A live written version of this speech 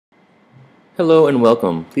Hello and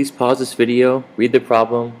welcome. Please pause this video, read the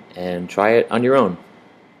problem, and try it on your own.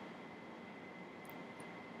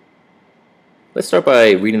 Let's start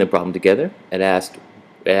by reading the problem together. It asks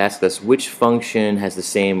us which function has the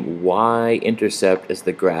same y-intercept as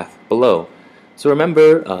the graph below. So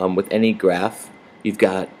remember, with any graph, you've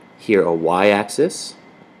got here a y-axis,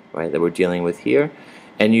 right, that we're dealing with here,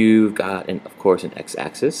 and you've got, of course, an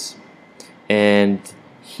x-axis, and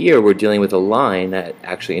here we're dealing with a line that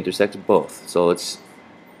actually intersects both. So let's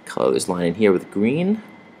color this line in here with green.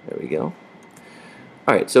 There we go.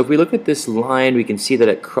 Alright, so if we look at this line, we can see that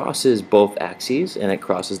it crosses both axes, and it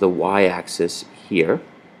crosses the y-axis here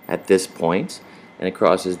at this point, and it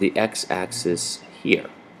crosses the x-axis here.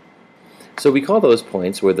 So we call those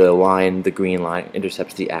points where the line, the green line,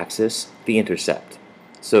 intercepts the axis, the intercept.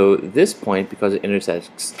 So this point, because it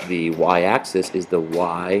intersects the y-axis, is the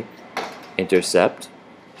y-intercept.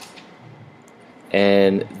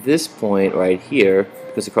 And this point right here,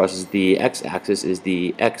 because it crosses the x-axis, is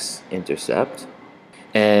the x-intercept.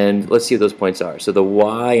 And let's see what those points are. So the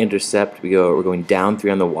y-intercept, we're going down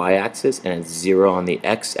 3 on the y-axis, and it's 0 on the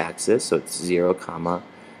x-axis, so it's 0,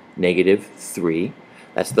 negative 3.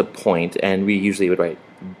 That's the point, and we usually would write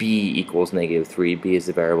b equals negative 3. B is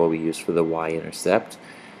the variable we use for the y-intercept.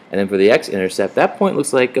 And then for the x-intercept, that point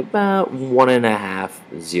looks like about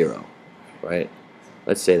 1.5, 0, right?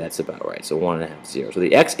 Let's say that's about right, so 1.5, 0. So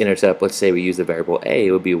the x-intercept, let's say we use the variable a,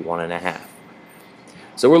 it would be 1.5.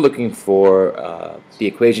 So we're looking for the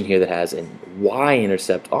equation here that has a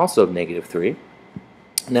y-intercept also of negative 3.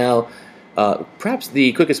 Now, perhaps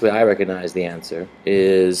the quickest way I recognize the answer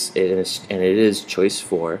is, and it is choice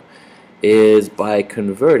 4, is by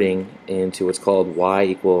converting into what's called y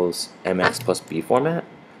equals mx plus b format.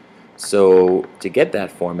 So to get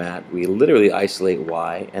that format, we literally isolate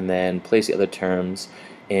y and then place the other terms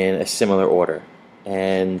in a similar order.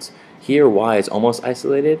 And here y is almost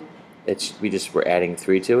isolated. We're adding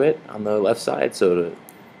 3 to it on the left side. So to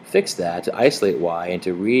fix that, to isolate y and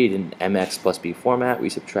to read in mx plus b format, we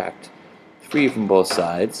subtract 3 from both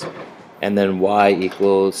sides, and then y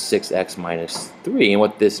equals 6x minus 3. And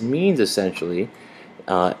what this means essentially,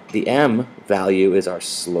 the m value is our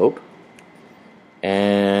slope,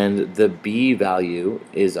 and the b value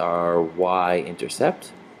is our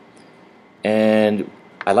y-intercept. And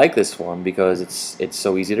I like this form because it's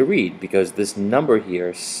so easy to read, because this number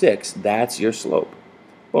here, 6, that's your slope.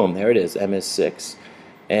 Boom, there it is, m is 6.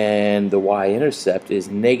 And the y-intercept is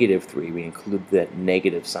negative 3. We include that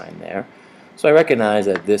negative sign there. So I recognize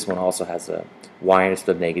that this one also has a y-intercept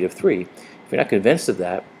of negative 3. If you're not convinced of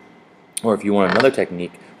that, or if you want another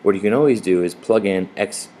technique, what you can always do is plug in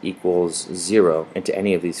x equals 0 into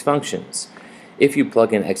any of these functions. If you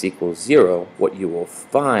plug in x equals 0, what you will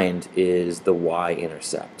find is the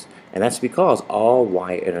y-intercept. And that's because all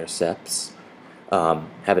y-intercepts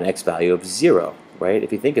have an x value of 0, right?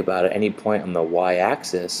 If you think about it, any point on the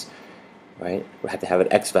y-axis, right, we have to have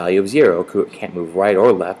an x value of 0. It can't move right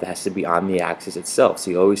or left. It has to be on the axis itself. So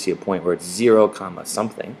you always see a point where it's 0,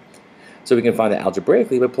 something. So we can find that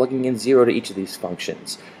algebraically by plugging in 0 to each of these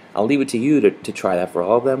functions. I'll leave it to you to try that for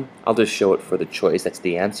all of them. I'll just show it for the choice that's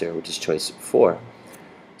the answer, which is choice 4.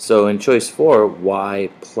 So in choice 4,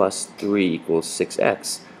 y plus 3 equals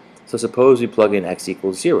 6x. So suppose we plug in x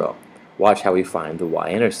equals 0. Watch how we find the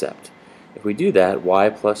y-intercept. If we do that, y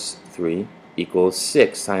plus 3 equals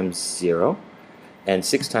 6 times 0. And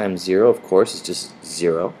 6 times 0, of course, is just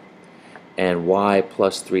 0. And y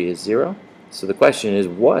plus 3 is 0. So the question is,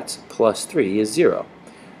 what plus 3 is 0?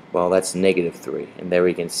 Well, that's negative 3. And there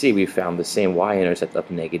we can see we found the same y-intercept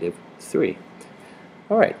of negative 3.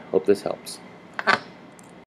 Alright, hope this helps.